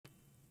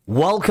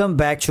Welcome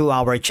back to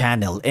our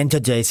channel. In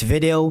today's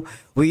video,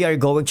 we are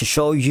going to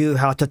show you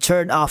how to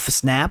turn off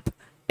snap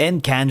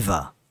in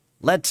Canva.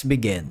 Let's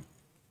begin.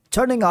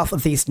 Turning off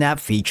the snap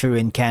feature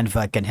in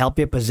Canva can help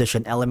you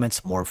position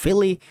elements more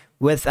freely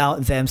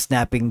without them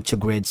snapping to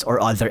grids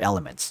or other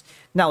elements.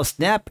 Now,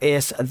 snap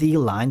is the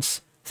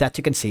lines that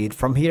you can see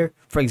from here.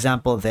 For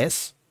example,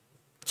 this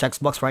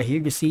text box right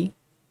here, you see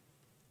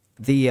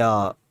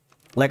the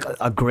like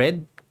a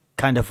grid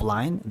kind of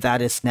line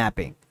that is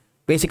snapping.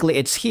 Basically,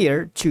 it's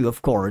here too,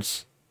 of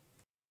course,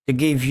 to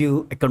give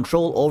you a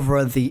control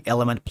over the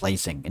element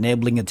placing,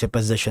 enabling you to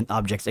position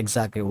objects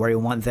exactly where you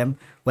want them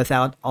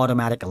without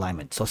automatic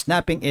alignment. So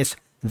snapping is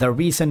the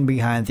reason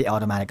behind the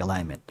automatic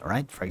alignment, all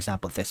right? For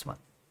example, this one.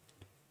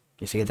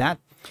 You see that?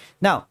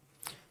 Now,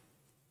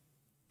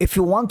 if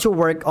you want to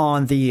work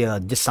on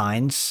the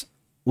designs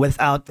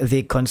without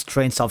the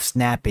constraints of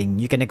snapping,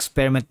 you can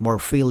experiment more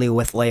freely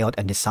with layout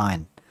and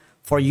design.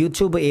 For you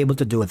to be able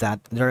to do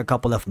that, there are a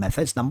couple of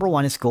methods. Number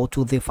one is go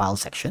to the file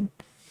section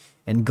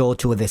and go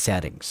to the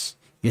settings.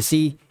 You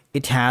see,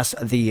 it has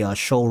the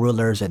show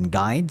rulers and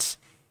guides.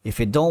 If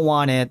you don't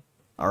want it,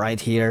 all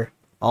right, here,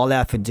 all you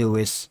have to do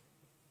is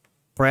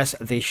press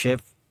the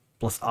Shift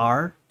plus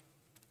R,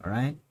 all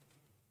right?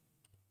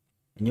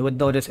 And you would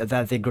notice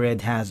that the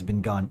grid has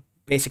been gone.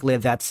 Basically,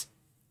 that's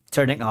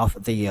turning off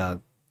the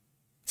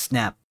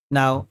snap.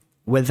 Now,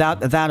 without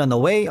that on the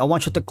way, I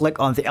want you to click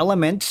on the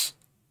elements,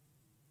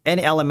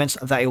 any elements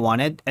that you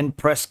wanted, and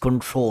press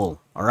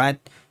Control. All right,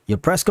 you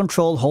press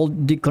Control,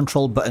 hold the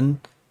Control button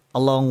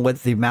along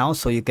with the mouse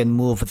so you can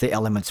move the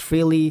elements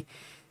freely,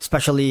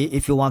 especially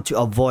if you want to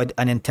avoid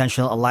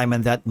unintentional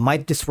alignment that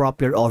might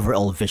disrupt your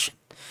overall vision.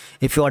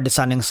 If you are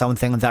designing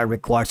something that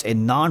requires a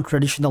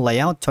non-traditional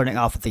layout, turning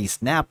off the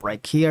snap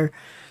right here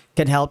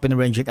can help in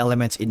arranging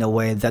elements in a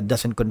way that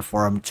doesn't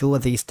conform to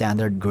the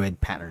standard grid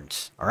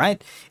patterns. All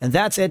right, and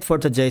that's it for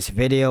today's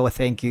video.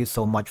 Thank you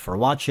so much for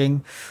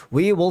watching.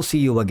 We will see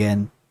you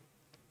again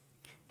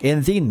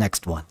in the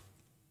next one.